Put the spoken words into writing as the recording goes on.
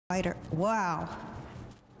Wider. Wow.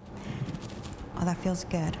 Oh, that feels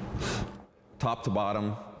good. Top to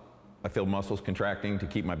bottom, I feel muscles contracting to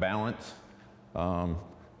keep my balance,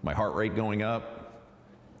 my heart rate going up,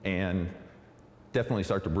 and definitely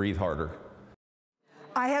start to breathe harder.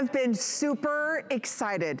 I have been super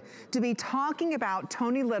excited to be talking about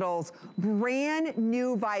Tony Little's brand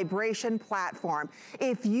new vibration platform.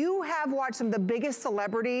 If you have watched some of the biggest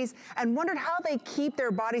celebrities and wondered how they keep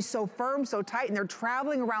their bodies so firm, so tight, and they're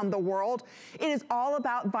traveling around the world, it is all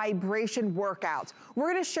about vibration workouts.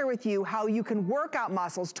 We're gonna share with you how you can work out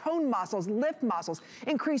muscles, tone muscles, lift muscles,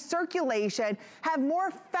 increase circulation, have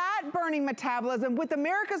more fat-burning metabolism with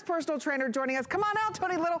America's personal trainer joining us. Come on out,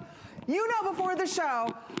 Tony Little. You know, before the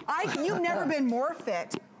show, you've never been more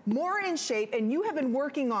fit, more in shape, and you have been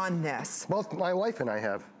working on this. Both my wife and I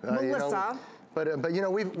have. Melissa. You know, but you know,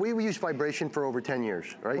 we used vibration for over 10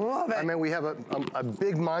 years, right? Love it. I mean, we have a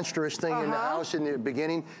big monstrous thing in the house in the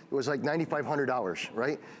beginning. It was like $9,500,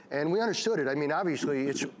 right? And we understood it. I mean, obviously,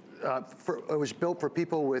 it was built for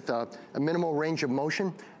people with a minimal range of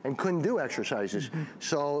motion and couldn't do exercises.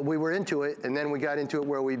 So we were into it, and then we got into it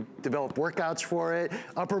where we developed workouts for it,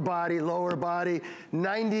 upper body, lower body,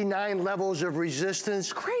 99 levels of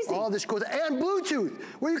resistance. Crazy. All this goes, and Bluetooth,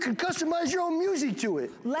 where you can customize your own music to it.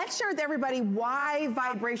 Let's share with everybody why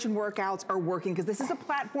vibration workouts are working, because this is a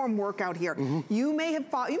platform workout here. You may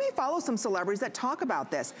follow some celebrities that talk about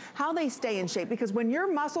this, how they stay in shape, because when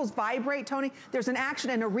your muscles vibrate, Tony, there's an action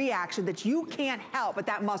and a reaction that you can't help, but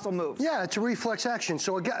that muscle moves. Yeah, it's a reflex action.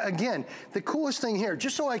 So again, the coolest thing here,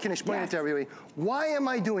 just so I can explain it to everybody, why am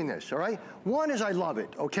I doing this, all right? One is I love it,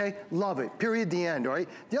 okay? Love it, period, the end, all right?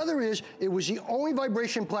 The other is, it was the only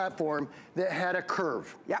vibration platform that had a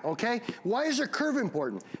curve, okay? Why is a curve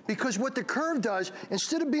important? Because what the curve does,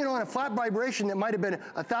 instead of being on a flat vibration that might have been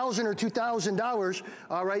 $1,000 or $2,000,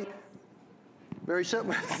 all right? Very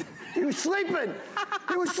simple. He was sleeping.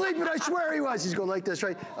 He was sleeping, I swear he was. He's going like this,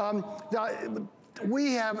 right?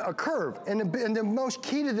 We have a curve, and the most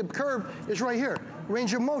key to the curve is right here,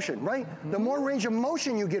 range of motion, right? The more range of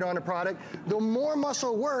motion you get on a product, the more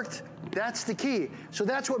muscle worked. That's the key. So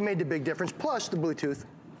that's what made the big difference, plus the Bluetooth.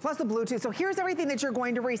 Plus the Bluetooth. So here's everything that you're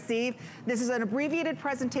going to receive. This is an abbreviated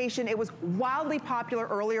presentation. It was wildly popular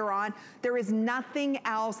earlier on. There is nothing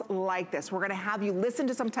else like this. We're gonna have you listen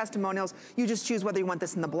to some testimonials. You just choose whether you want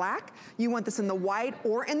this in the black, you want this in the white,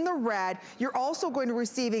 or in the red. You're also going to be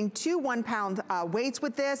receiving 2 1-pound weights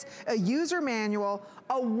with this, a user manual,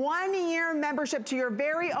 a 1-year membership to your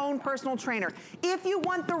very own personal trainer. If you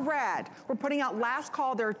want the red, we're putting out last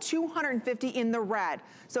call. There are 250 in the red.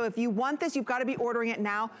 So if you want this, you've got to be ordering it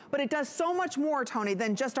now. But it does so much more, Tony,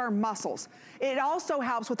 than just our muscles. It also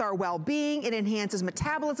helps with our well-being. It enhances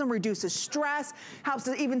metabolism, reduces stress, helps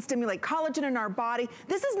to even stimulate collagen in our body.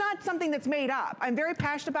 This is not something that's made up. I'm very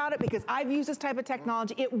passionate about it because I've used this type of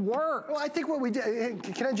technology. It works. Well, I think what we did,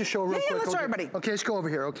 can I just show real quick? Yeah, let's show everybody. Okay, let's go over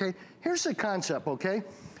here, okay? Here's the concept, okay?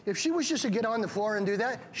 If she was just to get on the floor and do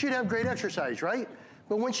that, she'd have great exercise, right?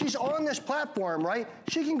 But when she's on this platform, right,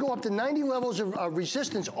 she can go up to 90 levels of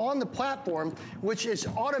resistance on the platform, which is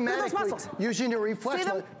automatically using the reflex.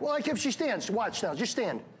 Well, like if she stands, watch now, just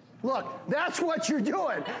stand. Look, that's what you're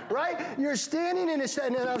doing, right? You're standing in a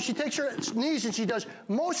stand, and now she takes her knees and she does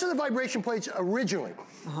most of the vibration plates originally.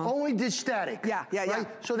 Only did static. Right?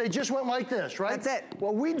 So they just went like this, right? That's it.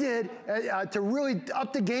 What we did to really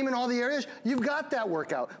up the game in all the areas, you've got that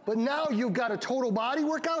workout. But now you've got a total body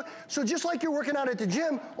workout. So just like you're working out at the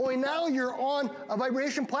gym, only now you're on a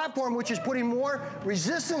vibration platform, which is putting more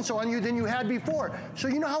resistance on you than you had before. So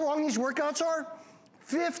you know how long these workouts are?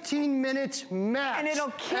 15 minutes max. And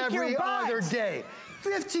it'll kick every your butt. other day.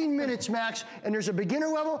 15 minutes max, and there's a beginner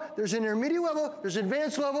level, there's an intermediate level, there's an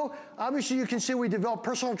advanced level. Obviously, you can see we developed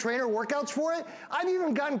personal trainer workouts for it. I've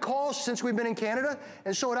even gotten calls since we've been in Canada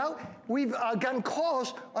and sold out. We've gotten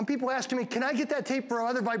calls on people asking me, can I get that tape for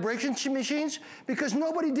other vibration machines? Because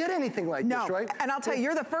nobody did anything like this, right? And I'll tell you,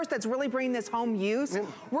 you're the first that's really bringing this home use.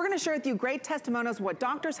 We're gonna share with you great testimonials, what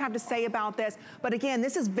doctors have to say about this. But again,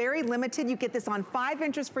 this is very limited. You get this on 5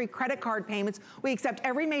 interest-free credit card payments. We accept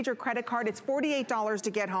every major credit card. It's $48 to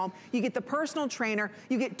get home. You get the personal trainer.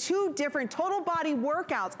 You get 2 different total body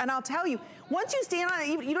workouts. And I'll tell you, once you stand on it,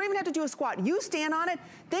 you don't even have to do a squat. You stand on it,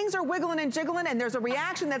 things are wiggling and jiggling, and there's a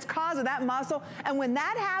reaction that's caused of that muscle. And when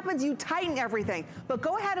that happens, you tighten everything. But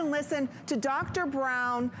go ahead and listen to Dr.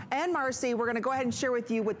 Brown and Marcy. We're gonna go ahead and share with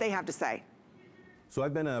you what they have to say. So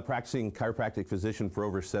I've been a practicing chiropractic physician for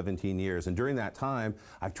over 17 years, and during that time,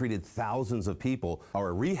 I've treated thousands of people.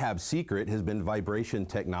 Our rehab secret has been vibration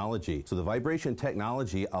technology. So the vibration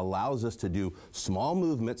technology allows us to do small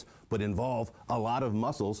movements, but involve a lot of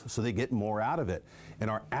muscles so they get more out of it. And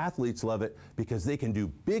our athletes love it because they can do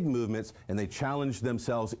big movements and they challenge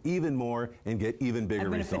themselves even more and get even bigger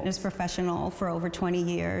results. I've been a fitness professional for over 20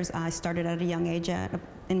 years. I started at a young age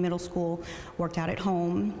in middle school, worked out at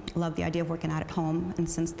home, loved the idea of working out at home, and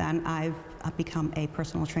since then I've become a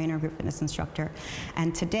personal trainer, group fitness instructor.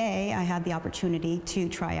 And today I had the opportunity to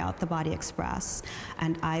try out the Body Express,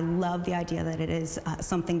 and I love the idea that it is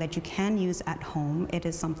something that you can use at home. It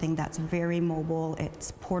is something that's very mobile,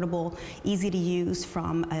 it's portable, easy to use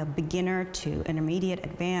from a beginner to intermediate,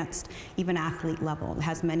 advanced, even athlete level. It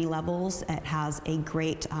has many levels, it has a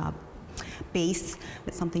great base.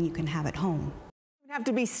 It's something you can have at home. You have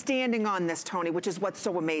to be standing on this, Tony, which is what's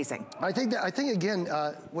so amazing. I think again,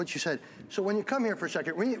 what you said. So when you come here for a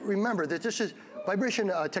second, remember that this is vibration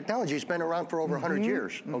technology has been around for over 100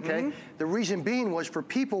 years, okay? The reason being was for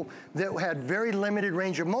people that had very limited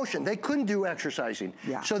range of motion. They couldn't do exercising.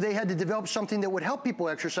 Yeah. So they had to develop something that would help people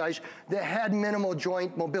exercise that had minimal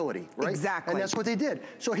joint mobility, right? Exactly. And that's what they did.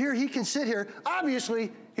 So here he can sit here.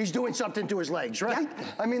 Obviously, he's doing something to his legs, right? Yeah.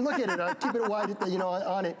 I mean, look at it. Keep it wide, you know,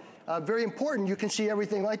 on it. Very important, you can see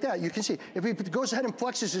everything like that. You can see, if he goes ahead and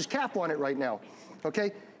flexes his calf on it right now,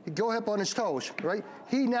 okay? Go up on his toes, right?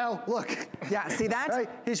 He now, look. Yeah, see that? Right?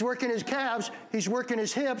 He's working his calves, he's working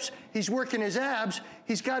his hips, he's working his abs,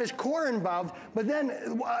 he's got his core involved, but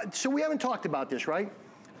then, so we haven't talked about this, right?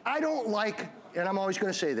 I don't like, and I'm always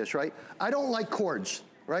gonna say this, right? I don't like cords,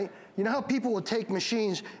 right? You know how people will take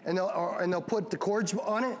machines and they'll put the cords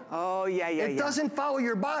on it? Oh, yeah. It doesn't follow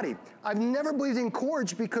your body. I've never believed in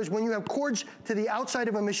cords because when you have cords to the outside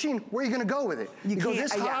of a machine, where are you gonna go with it? You go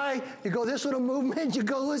this high, you go this little movement, you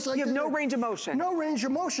go this like You have this. no range of motion. No range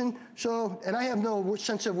of motion, so, and I have no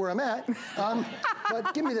sense of where I'm at,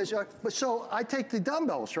 but give me this. But so I take the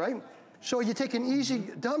dumbbells, right? So you take an easy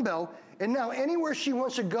dumbbell, and now anywhere she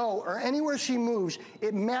wants to go or anywhere she moves,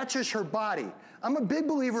 it matches her body. I'm a big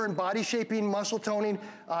believer in body shaping, muscle toning,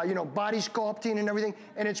 you know, body sculpting and everything,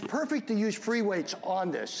 and it's perfect to use free weights on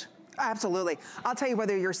this. Absolutely. I'll tell you,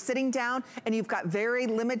 whether you're sitting down and you've got very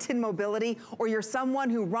limited mobility, or you're someone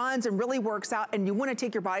who runs and really works out and you want to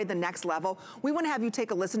take your body to the next level, we want to have you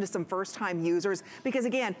take a listen to some first-time users, because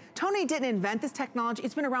again, Tony didn't invent this technology.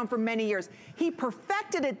 It's been around for many years. He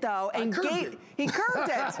perfected it though, and he curved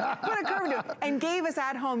it, put a curve into it, and gave us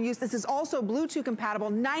at-home use. This is also Bluetooth compatible.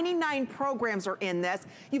 99 programs are in this.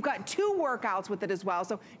 You've got 2 workouts with it as well.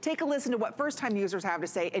 So take a listen to what first-time users have to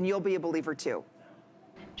say, and you'll be a believer too.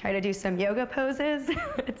 Try to do some yoga poses.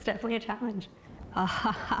 It's definitely a challenge.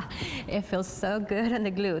 It feels so good on the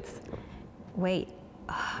glutes. Wait,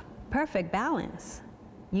 perfect balance.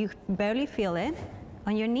 You barely feel it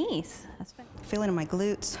on your knees. That's fine. Feel it in my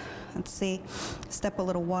glutes. Let's see, step a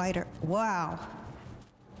little wider. Wow.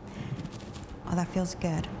 Oh, that feels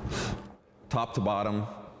good. Top to bottom,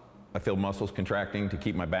 I feel muscles contracting to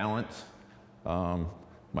keep my balance,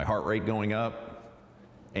 my heart rate going up,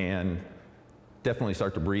 and definitely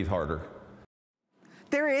start to breathe harder.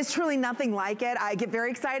 There is truly nothing like it. I get very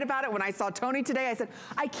excited about it. When I saw Tony today, I said,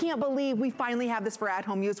 I can't believe we finally have this for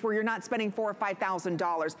at-home use where you're not spending $4,000 or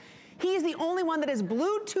 $5,000. He's the only one that is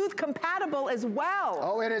Bluetooth compatible as well.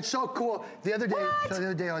 Oh, and it's so cool. The other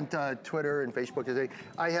day, on Twitter and Facebook,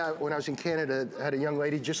 when I was in Canada, I had a young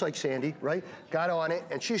lady just like Sandy, right? Got on it,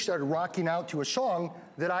 and she started rocking out to a song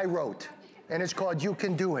that I wrote. And it's called You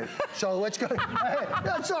Can Do It. So let's go.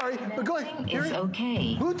 I'm sorry, but go ahead. It's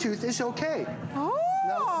okay. Bluetooth is okay. Oh.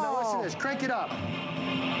 Now listen to this, crank it up.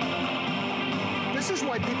 This is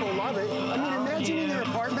why people love it. I mean, imagine in your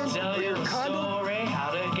apartment or your condo.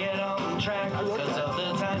 How to get on track I wrote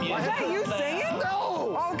that. Is that you singing?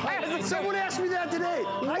 No. Okay. Someone asked me that today.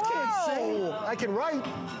 I can't sing. I can write.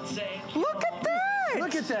 Look at that.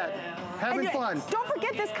 Look at that. Having fun. Don't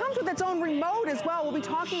forget, this comes with its own remote as well. We'll be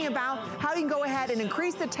talking about how you can go ahead and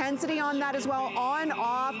increase the intensity on that as well, on,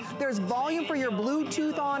 off. There's volume for your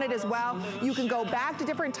Bluetooth on it as well. You can go back to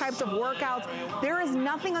different types of workouts. There is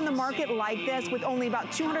nothing on the market like this, with only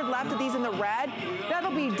about 200 left of these in the red.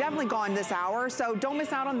 That'll be definitely gone this hour, so don't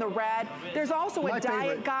miss out on the red. There's also a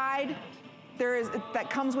diet guide.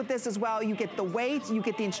 That comes with this as well. You get the weights, you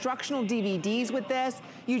get the instructional DVDs with this.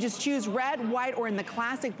 You just choose red, white, or in the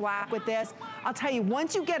classic black with this. I'll tell you,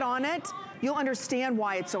 once you get on it, you'll understand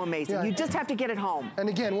why it's so amazing. Yeah. You just have to get it home. And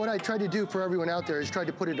again, what I try to do for everyone out there is try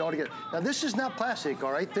to put it all together. Now, this is not plastic,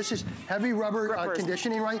 all right? This is heavy rubber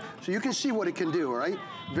conditioning, right? So you can see what it can do, all right?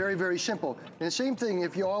 Very, very simple. And the same thing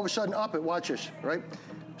if you all of a sudden up it, watch this, right?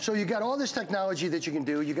 So you got all this technology that you can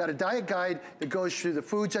do. You got a diet guide that goes through the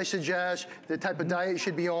foods I suggest, the type of diet you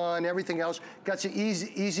should be on, everything else. Got some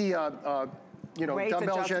easy you know, Weights,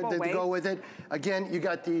 dumbbells adjustable to go with it. Again, you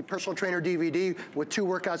got the personal trainer DVD with 2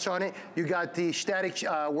 workouts on it. You got the static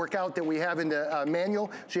workout that we have in the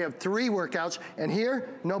manual. So you have 3 workouts. And here,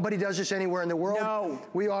 nobody does this anywhere in the world. No.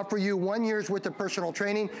 We offer you 1 year's worth of personal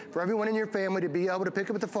training for everyone in your family to be able to pick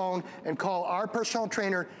up the phone and call our personal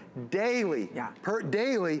trainer daily,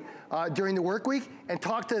 daily during the work week, and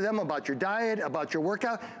talk to them about your diet, about your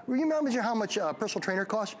workout. Remember how much a personal trainer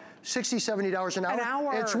costs? $60, $70 an hour. An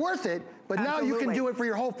hour. It's worth it, but Absolutely. now you can do it for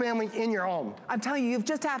your whole family in your home. I'm telling you, you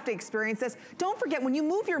just have to experience this. Don't forget, when you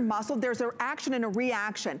move your muscle, there's an action and a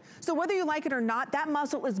reaction. So whether you like it or not, that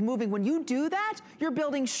muscle is moving. When you do that, you're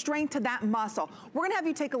building strength to that muscle. We're gonna have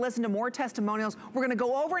you take a listen to more testimonials. We're gonna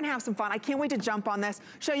go over and have some fun. I can't wait to jump on this,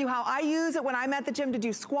 show you how I use it when I'm at the gym to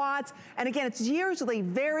do squats. And again, it's usually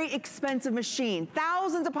very expensive machine,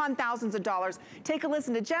 thousands upon thousands of dollars. Take a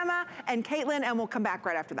listen to Gemma and Caitlin, and we'll come back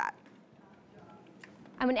right after that.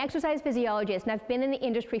 I'm an exercise physiologist and I've been in the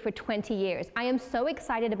industry for 20 years. I am so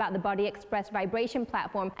excited about the Body Express vibration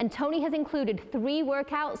platform, and Tony has included 3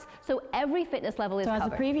 workouts, so every fitness level is covered.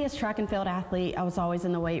 As a previous track and field athlete, I was always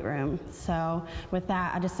in the weight room. So with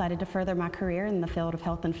that, I decided to further my career in the field of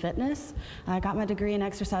health and fitness. I got my degree in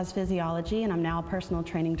exercise physiology and I'm now a personal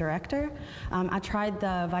training director. I tried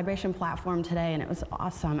the vibration platform today and it was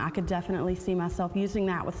awesome. I could definitely see myself using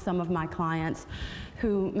that with some of my clients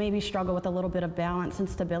who maybe struggle with a little bit of balance and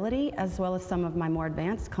stability, as well as some of my more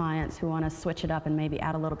advanced clients who want to switch it up and maybe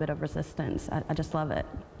add a little bit of resistance. I just love it.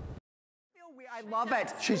 I love it.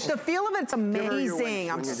 The feel of it's amazing.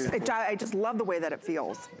 I just love the way that it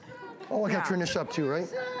feels. Oh, I gotta turn this up too, right?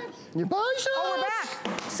 Your biceps! Oh, we're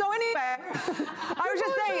back. So anyway, I was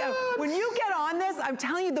just saying, when you get on this, I'm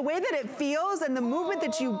telling you, the way that it feels and the movement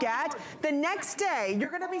that you get, the next day, you're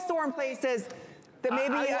gonna be sore in places that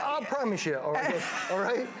maybe... I'll promise you, all right? All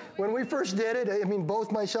right? When we first did it, I mean,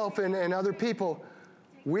 both myself and other people,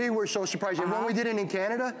 we were so surprised. And when we did it in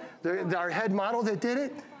Canada, our head model that did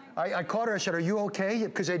it, I called her, I said, are you okay?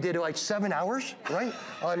 Because they did like 7 hours, right,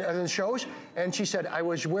 on the shows. And she said, I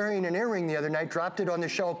was wearing an earring the other night, dropped it on the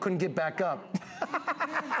show, couldn't get back up.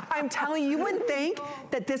 I'm telling you, you wouldn't think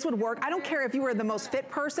that this would work. I don't care if you were the most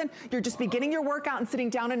fit person, you're just beginning your workout and sitting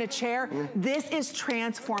down in a chair. This is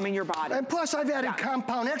transforming your body. And plus, I've added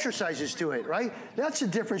compound exercises to it, right? That's the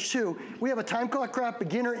difference too. We have a time clock craft,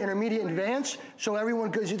 beginner, intermediate, and advanced, so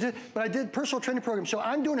everyone goes into it. But I did personal training program, so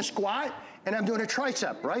I'm doing a squat, and I'm doing a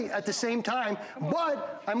tricep, right, at the same time,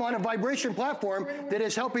 but I'm on a vibration platform that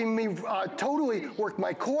is helping me totally work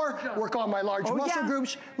my core, work all my large muscle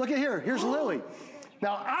groups. Look at here, here's Lily.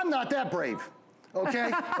 Now, I'm not that brave,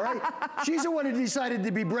 okay, all right? She's the one who decided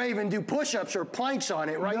to be brave and do push-ups or planks on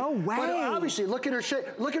it, right? No way. But obviously, look at her shape,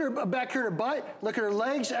 look at her back here in her butt, look at her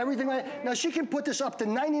legs, everything like that. Now, she can put this up to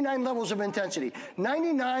 99 levels of intensity.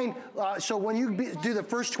 99, so when you do the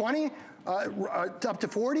first 20, up to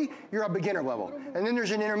 40, you're a beginner level. And then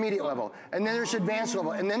there's an intermediate level. And then there's advanced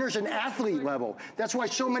level. And then there's an athlete level. That's why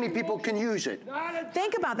so many people can use it.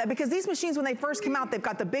 Think about that, because these machines, when they first came out, they've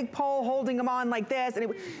got the big pole holding them on like this.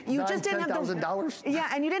 And you just didn't have $10,000? Yeah,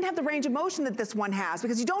 and you didn't have the range of motion that this one has,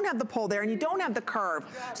 because you don't have the pole there and you don't have the curve.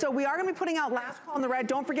 So we are going to be putting out last call in the red.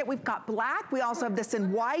 Don't forget, we've got black. We also have this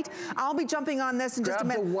in white. I'll be jumping on this in just a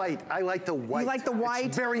minute. Grab the white. I like the white. You like the white?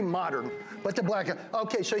 It's very modern. But the black.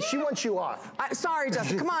 Okay, so she wants you off. Sorry,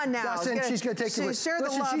 Justin. Come on now. Justin, she's going to take you. Share the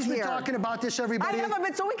Listen, love she's been here. talking about this, everybody. I have. I've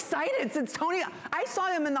been so excited since Tony. I saw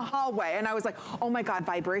him in the hallway, and I was like, "Oh my God,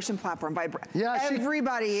 vibration platform, Yeah,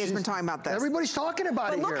 everybody has been talking about this. Everybody's talking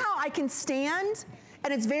about it here. But look how I can stand.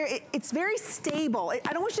 And it's very stable.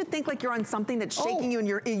 I don't want you to think like you're on something that's shaking you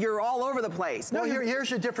and you're all over the place. No, here's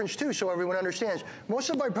the difference too, so everyone understands. Most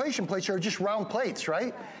of the vibration plates are just round plates,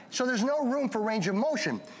 right? So there's no room for range of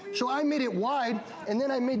motion. So I made it wide, and then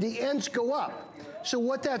I made the ends go up. So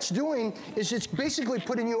what that's doing is it's basically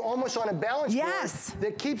putting you almost on a balance board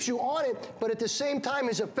that keeps you on it, but at the same time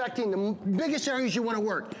is affecting the biggest areas you want to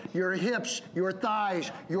work. Your hips, your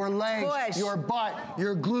thighs, your legs, your butt,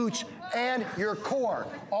 your glutes, and your core,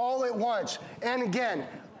 all at once. And again,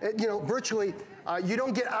 you know, virtually, you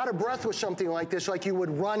don't get out of breath with something like this like you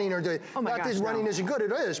would running or not that running isn't good,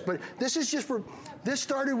 it is, but this is just for, this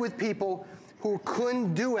started with people who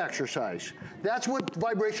couldn't do exercise. That's what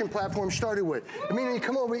vibration platform started with. I mean, you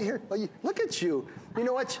come over here, look at you. You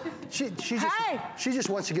know what? She just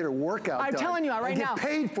wants to get her workout done. I'm telling you right now. And get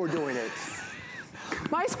paid for doing it.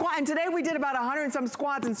 My squat, and today we did about 100 and some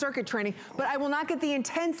squats and circuit training, but I will not get the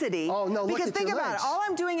intensity. Oh, no, look at because think your about legs. it. All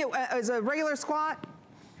I'm doing is a regular squat.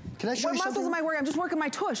 Can I show you something? What muscles am I working? I'm just working my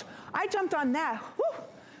tush. I jumped on that. Woo.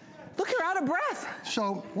 Look, you're out of breath.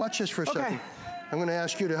 So watch this for a second. I'm gonna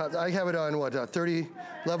ask you to, I have it on what,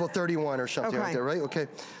 level 31 or something like that, right? Okay,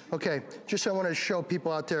 okay. Just I wanna show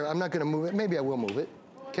people out there, I'm not gonna move it, maybe I will move it.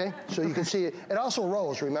 Okay, so you can see it. It also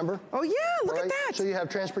rolls, remember? Oh yeah, look at that. So you have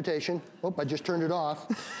transportation. Oh, I just turned it off.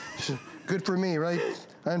 Good for me, right?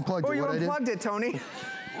 I unplugged it. Oh, you unplugged it, Tony.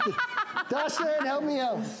 Dustin, help me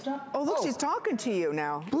out. Oh, look, she's talking to you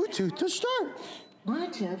now. Bluetooth to start.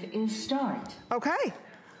 Bluetooth is start. Okay,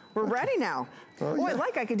 we're ready now. Oh, Boy, yeah.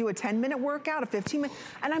 I could do a 10-minute workout, a 15-minute,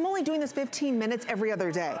 and I'm only doing this 15 minutes every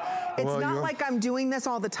other day. It's not like I'm doing this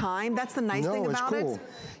all the time. That's the nice thing about cool.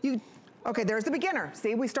 it. Okay, there's the beginner.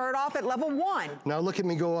 See, we started off at level 1. Now look at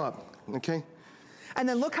me go up, okay? And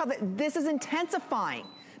then look how this is intensifying.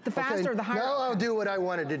 The faster, the higher. Now I'll do what I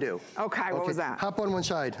wanted to do. Okay, what was that? Hop on one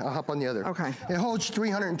side, I'll hop on the other. Okay. It holds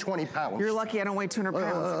 320 pounds. You're lucky I don't weigh 200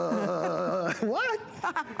 pounds. What?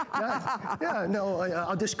 Yeah, no,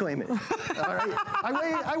 I'll disclaim it. All right,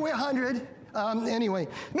 I weigh 100. Anyway.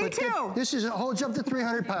 Me too. This holds up to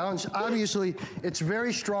 300 pounds. Obviously, it's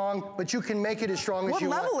very strong, but you can make it as strong as you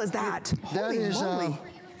want. What level is that? That is, moly.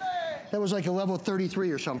 that was like a level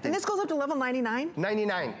 33 or something. And this goes up to level 99?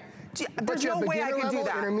 99. There's no way I can do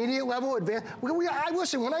that. Intermediate level, advanced.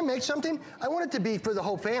 Listen, when I make something, I want it to be for the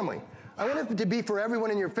whole family. I want it to be for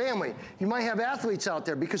everyone in your family. You might have athletes out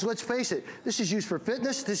there because let's face it, this is used for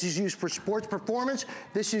fitness, this is used for sports performance,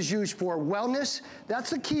 this is used for wellness. That's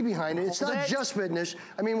the key behind it. It's not just fitness.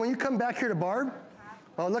 I mean, when you come back here to Barb,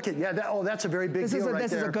 oh, look at, that's a very big deal right there.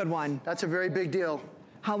 This is a good one. That's a very big deal.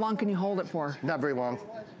 How long can you hold it for? Not very long.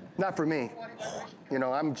 Not for me. You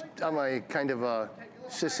know, I'm a kind of a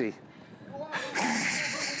sissy.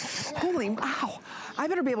 Holy, wow. I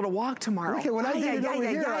better be able to walk tomorrow. Okay, when I did it over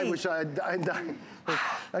here, I was,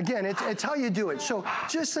 again, it's how you do it. So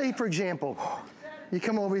just say, for example, you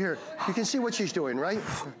come over here, you can see what she's doing, right?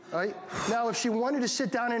 All right? Now, if she wanted to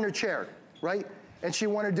sit down in her chair, right? And she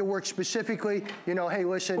wanted to work specifically, you know, hey,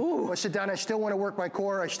 listen, I want to sit down, I still want to work my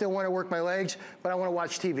core, I still want to work my legs, but I want to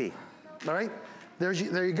watch TV, all right? There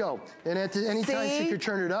you go. And at any time, she could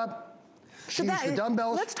turn it up. She used the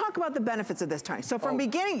dumbbells. Let's talk about the benefits of this, Tony. So from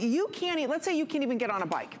beginning, you can't, let's say you can't even get on a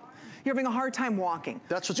bike. You're having a hard time walking.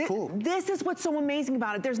 That's what's cool. This is what's so amazing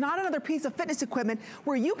about it. There's not another piece of fitness equipment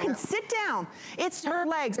where you can sit down. It's her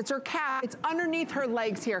legs, it's her calf, it's underneath her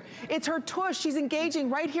legs here. It's her tush, she's engaging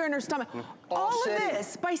right here in her stomach. All of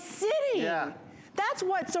this by sitting. Yeah. That's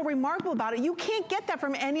what's so remarkable about it. You can't get that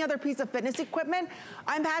from any other piece of fitness equipment.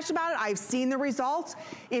 I'm passionate about it. I've seen the results.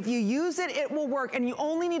 If you use it, it will work, and you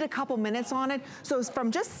only need a couple minutes on it. So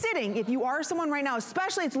from just sitting, if you are someone right now,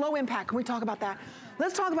 especially it's low impact, can we talk about that?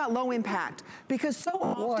 Let's talk about low impact, because so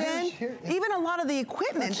often, even a lot of the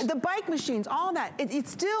equipment, the bike machines, all that,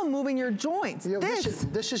 it's still moving your joints. You know,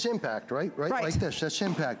 this is impact, right? Like this, that's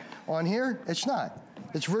impact. On here, it's not.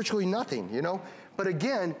 It's virtually nothing, you know? But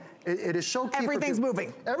again, it is so key. Everything's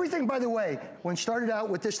moving. Everything, by the way, when started out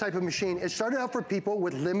with this type of machine, it started out for people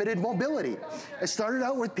with limited mobility. It started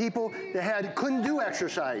out with people that couldn't do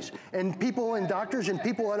exercise. And people and doctors and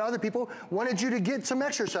people and other people wanted you to get some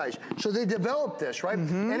exercise. So they developed this, right?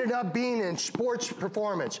 Ended up being in sports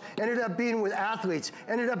performance, ended up being with athletes,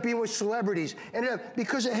 ended up being with celebrities,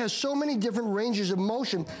 because it has so many different ranges of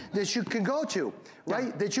motion that you can go to,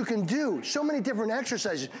 right? That you can do. So many different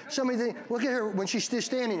exercises, so many things. Look at her when she's still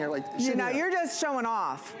standing here. Like, you know, you're just showing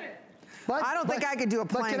off. I don't think I could do a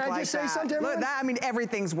plank like that. But can I just say something, everyone? Look, I mean,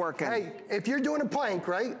 everything's working. Hey, if you're doing a plank,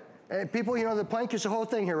 right? And people, you know, the plank is the whole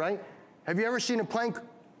thing here, right? Have you ever seen a plank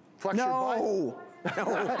flex your butt? No.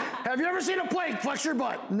 Have you ever seen a plank flex your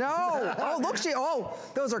butt? No. Oh, look,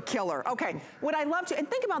 those are killer. Okay, what I love to, and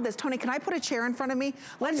think about this, Tony, can I put a chair in front of me?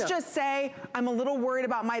 Let's just say I'm a little worried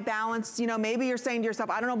about my balance. You know, maybe you're saying to yourself,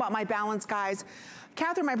 I don't know about my balance, guys.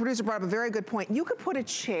 Catherine, my producer, brought up a very good point. You could put a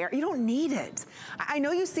chair, you don't need it. I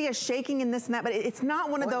know you see us shaking in this and that, but it's not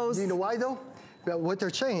one of those. Do you know why though? What they're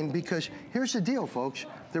saying, because here's the deal, folks.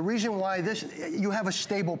 The reason why you have a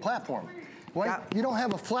stable platform. Right? You don't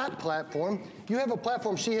have a flat platform. You have a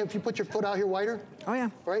platform, see if you put your foot out here wider? Oh yeah.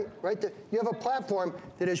 Right there. You have a platform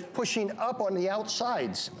that is pushing up on the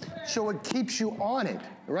outsides. So it keeps you on it,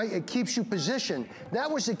 right? It keeps you positioned.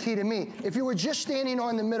 That was the key to me. If you were just standing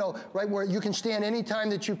on the middle, right, where you can stand any time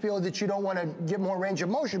that you feel that you don't want to get more range of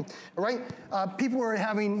motion, right? People are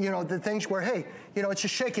having, you know, the things where, hey, you know, it's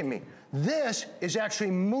just shaking me. This is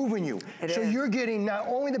actually moving you. So you're getting not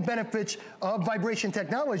only the benefits of vibration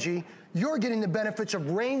technology, you're getting the benefits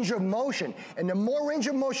of range of motion. And the more range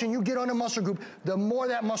of motion you get on a muscle group, the more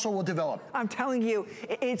that muscle will develop. I'm telling you,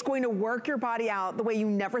 it's going to work your body out the way you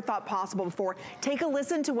never thought possible before. Take a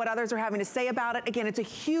listen to what others are having to say about it. Again, it's a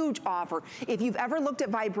huge offer. If you've ever looked at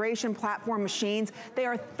vibration platform machines, they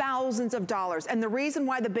are thousands of dollars. And the reason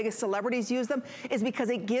why the biggest celebrities use them is because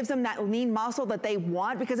it gives them that lean muscle that they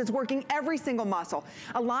want, because it's working every single muscle.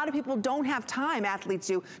 A lot of people don't have time, athletes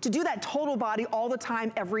do, to do that total body all the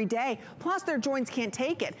time, every day. Plus, their joints can't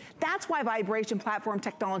take it. That's why vibration platform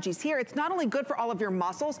technology is here. It's not only good for all of your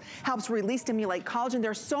muscles, helps release, stimulate collagen.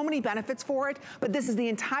 There's so many benefits for it, but this is the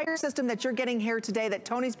entire system that you're getting here today that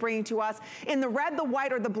Tony's bringing to us in the red, the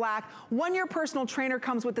white, or the black. One-year personal trainer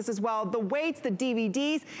comes with this as well. The weights, the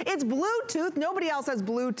DVDs, it's Bluetooth. Nobody else has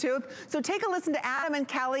Bluetooth. So take a listen to Adam and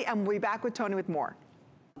Kelly, and we'll be back with Tony with more.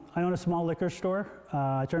 I own a small liquor store.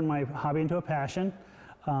 I turned my hobby into a passion.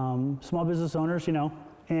 Small business owners, you know,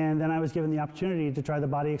 and then I was given the opportunity to try the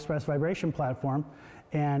Body Express vibration platform,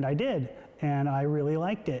 and I did, and I really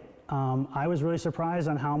liked it. I was really surprised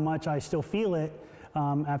on how much I still feel it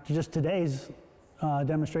after just today's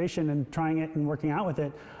demonstration and trying it and working out with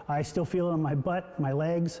it. I still feel it on my butt, my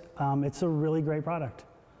legs. It's a really great product.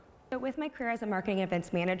 So with my career as a marketing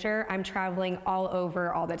events manager, I'm traveling all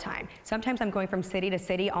over all the time. Sometimes I'm going from city to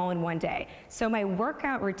city all in one day. So my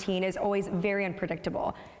workout routine is always very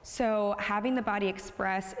unpredictable. So having the Body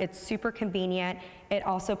Express, it's super convenient. It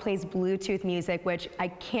also plays Bluetooth music, which I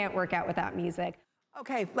can't work out without music.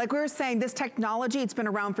 Okay, like we were saying, this technology, it's been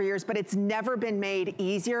around for years, but it's never been made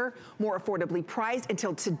easier, more affordably priced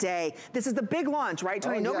until today. This is the big launch, right,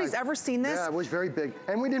 Tony? Nobody's ever seen this? Yeah, it was very big.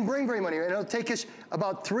 And we didn't bring very many. It'll take us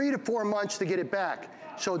about 3 to 4 months to get it back.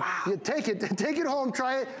 So you take it home,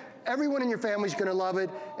 try it. Everyone in your family's gonna love it.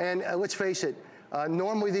 And let's face it,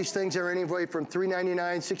 normally these things are anywhere from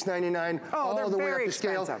 $399, $699, all the way up the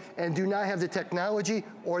scale, and do not have the technology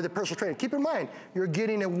or the personal trainer. Keep in mind, you're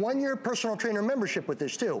getting a 1-year personal trainer membership with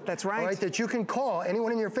this too. That's right. All right, that you can call,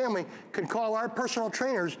 anyone in your family can call our personal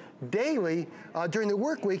trainers daily during the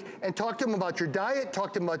work week and talk to them about your diet,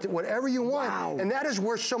 talk to them about whatever you want. Wow. And that is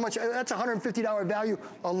worth so much. That's $150 value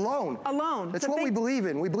alone. Alone. That's what we believe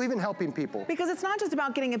in. We believe in helping people. Because it's not just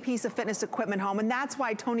about getting a piece of fitness equipment home, and that's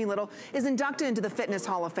why Tony Little is inducted into the Fitness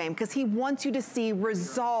Hall of Fame, because he wants you to see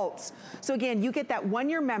results. So again, you get that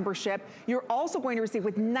 1-year membership. You're also going to receive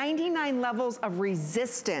with 99 levels of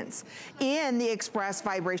resistance in the Express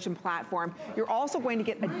vibration platform. You're also going to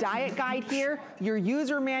get a diet guide here, your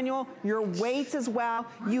user manual, your weights as well.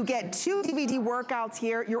 You get 2 DVD workouts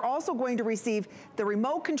here. You're also going to receive the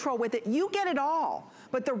remote control with it. You get it all.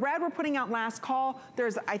 But the red we're putting out last call,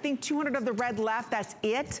 there's I think 200 of the red left, that's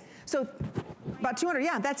it. So about 200,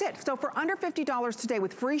 yeah, that's it. So for under $50 today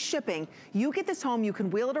with free shipping, you get this home, you can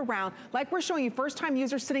wheel it around, like we're showing you, first-time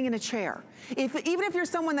users sitting in a chair. Even if you're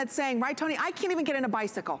someone that's saying, right, Tony, I can't even get in a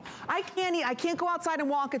bicycle. I can't go outside and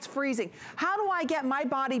walk, it's freezing. How do I get my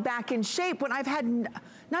body back in shape when I've had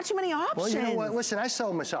not too many options? Well, you know what, listen, I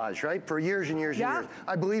sell massage, right, for years and years and years.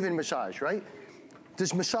 I believe in massage, right?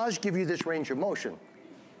 Does massage give you this range of motion?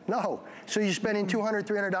 No. So you're spending $200,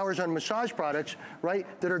 $300 on massage products, right,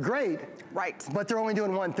 that are great, right, but they're only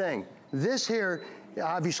doing one thing. This here,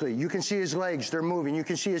 obviously, you can see his legs, they're moving. You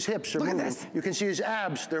can see his hips, they're moving. You can see his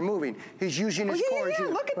abs, they're moving. He's using his core.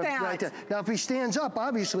 Look at that. Right there. Now, if he stands up,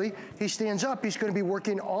 obviously, he stands up, he's going to be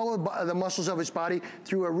working all of the muscles of his body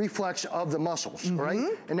through a reflex of the muscles,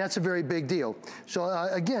 right? And that's a very big deal. So,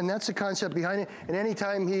 again, that's the concept behind it. And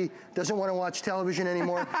anytime he doesn't want to watch television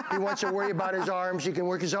anymore, he wants to worry about his arms, he can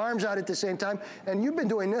work his arms out at the same time. And you've been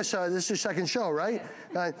doing this, this is your second show, right?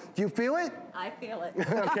 Do you feel it? I feel it.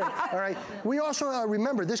 Okay, all right. We also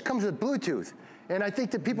remember, this comes with Bluetooth. And I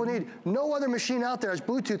think that people need, no other machine out there has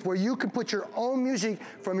Bluetooth where you can put your own music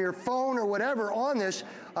from your phone or whatever on this.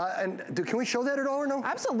 Can we show that at all or no?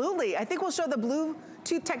 Absolutely. I think we'll show the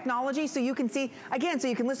Bluetooth technology so you can see, again, so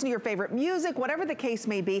you can listen to your favorite music, whatever the case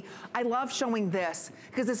may be. I love showing this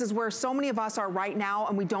because this is where so many of us are right now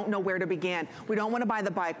and we don't know where to begin. We don't want to buy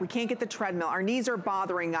the bike. We can't get the treadmill. Our knees are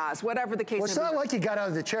bothering us, whatever the case may be. Well, it's not like you got out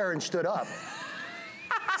of the chair and stood up.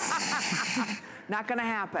 Not gonna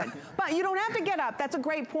happen. But you don't have to get up. That's a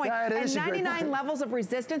great point. That is and a great 99 point. levels of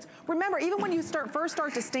resistance. Remember, even when you first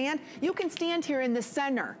start to stand, you can stand here in the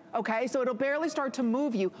center, okay? So it'll barely start to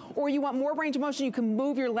move you. Or you want more range of motion, you can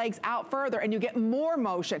move your legs out further and you get more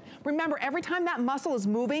motion. Remember, every time that muscle is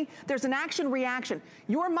moving, there's an action reaction.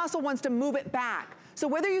 Your muscle wants to move it back. So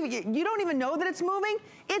whether you don't even know that it's moving,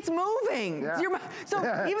 it's moving. Yeah. So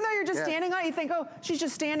even though you're just standing on it, you think, oh, she's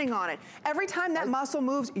just standing on it. Every time that muscle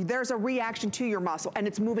moves, there's a reaction to your muscle and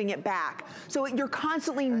it's moving it back. So you're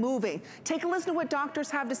constantly moving. Take a listen to what doctors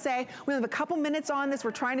have to say. We have a couple minutes on this.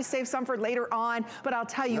 We're trying to save some for later on, but I'll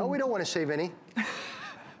tell you. No, we don't want to save any.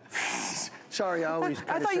 Sorry, I always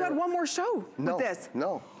I thought you had one more show with this.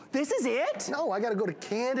 No. This is it? No, I got to go to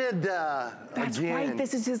Canada. That's again. right,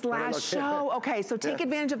 this is his last show. Okay, so take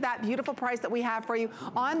advantage of that beautiful price that we have for you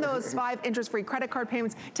on those 5 interest-free credit card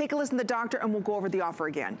payments. Take a listen to the doctor and we'll go over the offer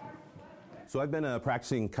again. So I've been a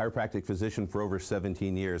practicing chiropractic physician for over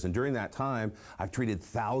 17 years, and during that time, I've treated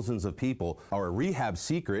thousands of people. Our rehab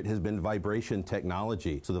secret has been vibration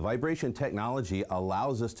technology. So the vibration technology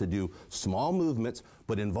allows us to do small movements,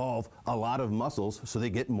 but involve a lot of muscles so they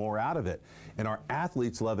get more out of it. And our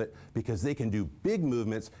athletes love it because they can do big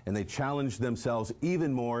movements and they challenge themselves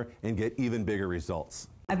even more and get even bigger results.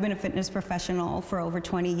 I've been a fitness professional for over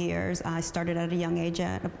 20 years. I started at a young age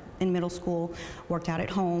in middle school, worked out at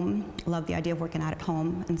home, loved the idea of working out at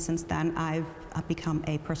home, and since then I've become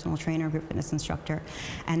a personal trainer, group fitness instructor.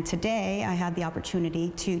 And today I had the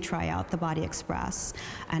opportunity to try out the Body Express,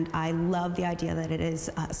 and I love the idea that it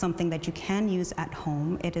is something that you can use at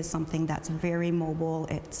home. It is something that's very mobile,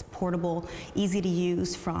 it's portable, easy to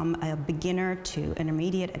use from a beginner to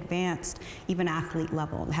intermediate, advanced, even athlete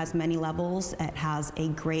level. It has many levels, it has a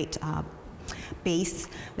great base.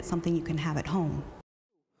 It's something you can have at home.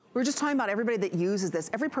 We were just talking about everybody that uses this.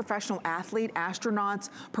 Every professional athlete, astronauts,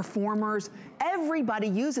 performers, everybody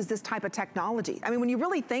uses this type of technology. I mean, when you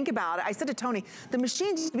really think about it, I said to Tony, the machine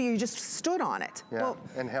used to be you just stood on it. Yeah, well,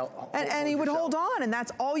 and he would hold on, and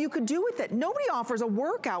that's all you could do with it. Nobody offers a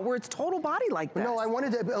workout where it's total body like this. No, I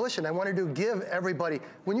wanted to, listen, I wanted to give everybody,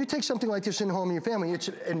 when you take something like this in home in your family, it's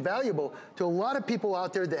invaluable to a lot of people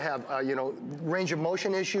out there that have, you know, range of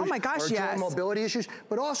motion issues. Oh my gosh, or joint mobility issues,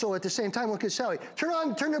 but also at the same time, look at Sally. Turn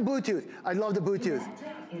the Bluetooth. I love the Bluetooth.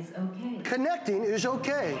 Is okay. Connecting is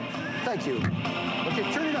okay. Thank you.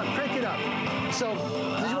 Okay, turn it up, crank it up. So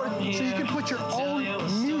you can put your own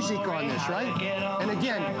music on this, right? And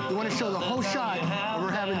again, you want to show the whole shot of we're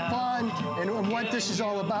having fun and what this is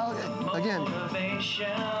all about. Again.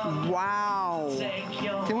 Wow.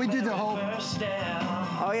 Can we do the whole?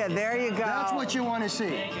 Oh yeah, there you go. That's what you want to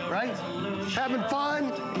see, right? Having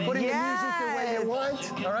fun, putting the music the way you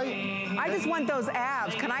want, all right? I just want those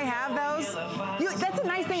abs. Can I have those? That's a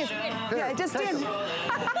nice thing. Just stand.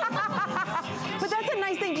 But that's a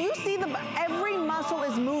nice thing. Do you see every muscle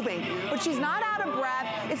is moving, but she's not out of breath.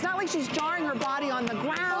 It's not like she's jarring her body on the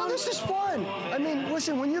ground. Oh, this is fun. I mean,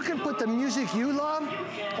 listen, when you can put the music you love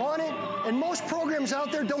on it, and most programs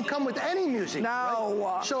out there don't come with any music. No.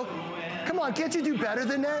 Right? So, come on, can't you do better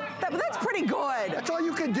than that? That's pretty good. That's all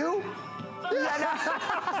you can do?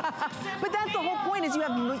 But that's the whole point, is you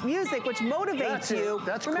have music which motivates you.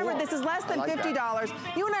 That's Remember, cool. this is less than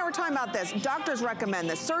 $50. You and I were talking about this. Doctors recommend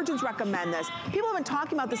this. Surgeons recommend this. People have been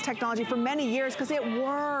talking about this technology for many years because it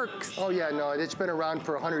works. Oh yeah, no, it's been around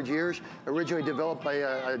for 100 years. Originally developed by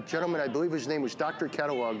a gentleman, I believe his name was Dr.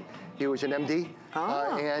 Kellogg. He was an MD.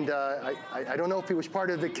 I don't know if he was part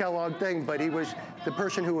of the Kellogg thing, but he was the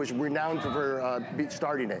person who was renowned for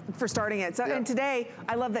starting it. So, and today,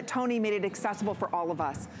 I love that Tony made it accessible for all of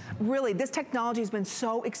us. Really, this technology has been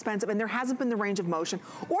so expensive, and there hasn't been the range of motion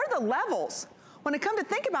or the levels. When it comes to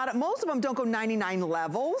think about it, most of them don't go 99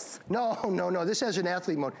 levels. No, this has an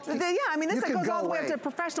athlete mode. Yeah, I mean, this goes all the way up to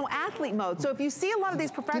professional athlete mode. So if you see a lot of these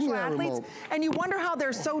professional athletes and you wonder how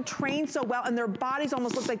they're so trained so well and their bodies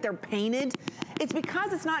almost look like they're painted, it's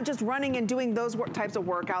because it's not just running and doing those types of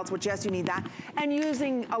workouts, which yes, you need that, and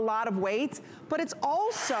using a lot of weights, but it's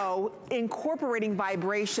also incorporating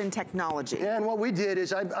vibration technology. Yeah, and what we did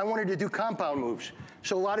is I wanted to do compound moves.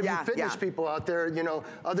 So a lot of you fitness people out there, you know,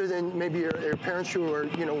 other than maybe your parents who are,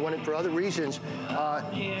 you know, want it for other reasons,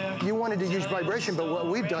 you wanted to use vibration, but what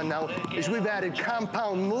we've done now is we've added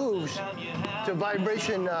compound moves to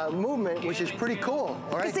vibration movement, which is pretty cool,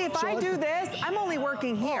 all right? See, if I do this, I'm only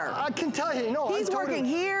working here. I can tell you, no. He's working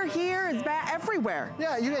here, his back, everywhere.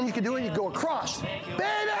 Yeah, and you can do it, you go across. Baby,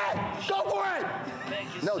 go for it!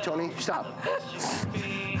 No, Tony, stop.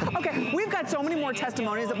 Okay, we've got so many more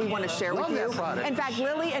testimonials that we want to share with you. In fact,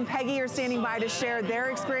 Lily and Peggy are standing by to share their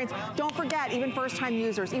experience. Don't forget, even first-time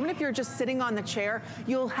users, even if you're just sitting on the chair,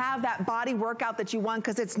 you'll have that body workout that you want,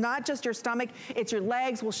 because it's not just your stomach, it's your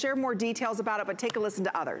legs. We'll share more details about it, but take a listen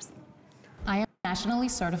to others. I am a nationally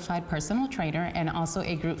certified personal trainer and also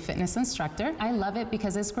a group fitness instructor. I love it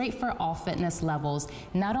because it's great for all fitness levels.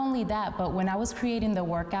 Not only that, but when I was creating the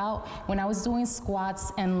workout, when I was doing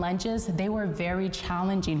squats and lunges, they were very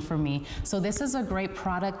challenging for me. So this is a great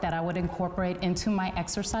product that I would incorporate into my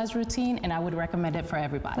exercise routine, and I would recommend it for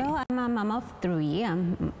everybody. Well, I'm a mom of 3,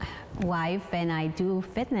 I'm a wife, and I've been doing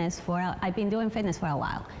fitness for a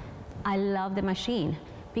while. I love the machine,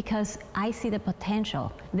 because I see the potential.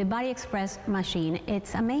 The Body Express machine,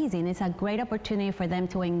 it's amazing. It's a great opportunity for them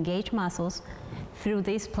to engage muscles through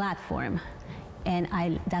this platform, and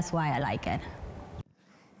that's why I like it.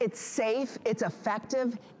 It's safe, it's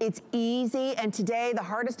effective, it's easy, and today the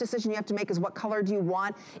hardest decision you have to make is what color do you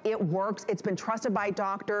want. It works, it's been trusted by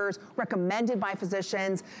doctors, recommended by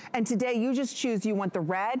physicians, and today you just choose, do you want the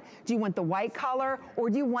red, do you want the white color, or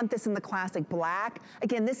do you want this in the classic black?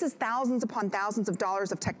 Again, this is thousands upon thousands of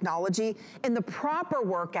dollars of technology in the proper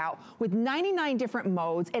workout with 99 different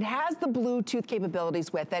modes. It has the Bluetooth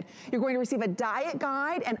capabilities with it. You're going to receive a diet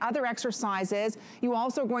guide and other exercises. You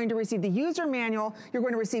also are going to receive the user manual. You're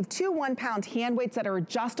going to receive 2 1-pound hand weights that are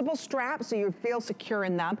adjustable straps so you feel secure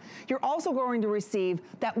in them. You're also going to receive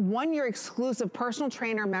that 1-year exclusive personal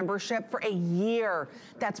trainer membership for a year.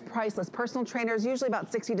 That's priceless. Personal trainer is usually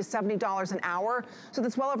about $60 to $70 an hour, so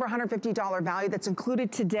that's well over $150 value that's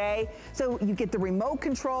included today. So you get the remote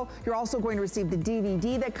control. You're also going to receive the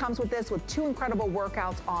DVD that comes with this with 2 incredible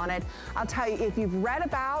workouts on it. I'll tell you, if you've read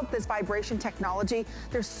about this vibration technology,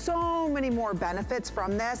 there's so many more benefits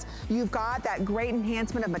from this. You've got that great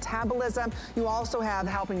enhancement of metabolism. You also have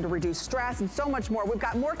helping to reduce stress and so much more. We've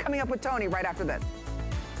got more coming up with Tony right after this.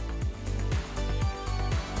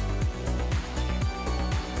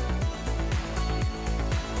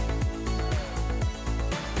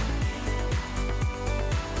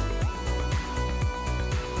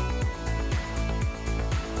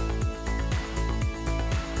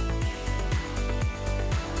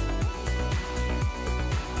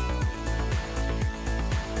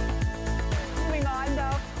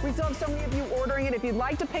 We still have so many of you ordering it. If you'd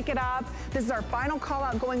like to pick it up, this is our final call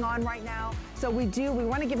out going on right now. So we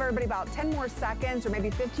want to give everybody about 10 more seconds or maybe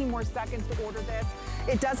 15 more seconds to order this.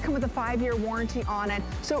 It does come with a 5-year warranty on it.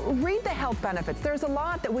 So read the health benefits. There's a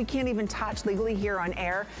lot that we can't even touch legally here on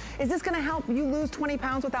air. Is this going to help you lose 20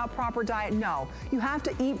 pounds without proper diet? No. You have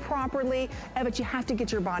to eat properly, but you have to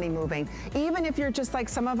get your body moving. Even if you're just like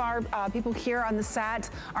some of our people here on the set,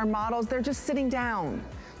 our models, they're just sitting down.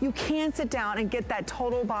 You can sit down and get that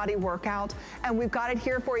total body workout, and we've got it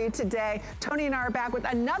here for you today. Tony and I are back with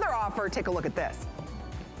another offer. Take a look at this.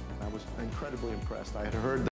 I was incredibly impressed. I had heard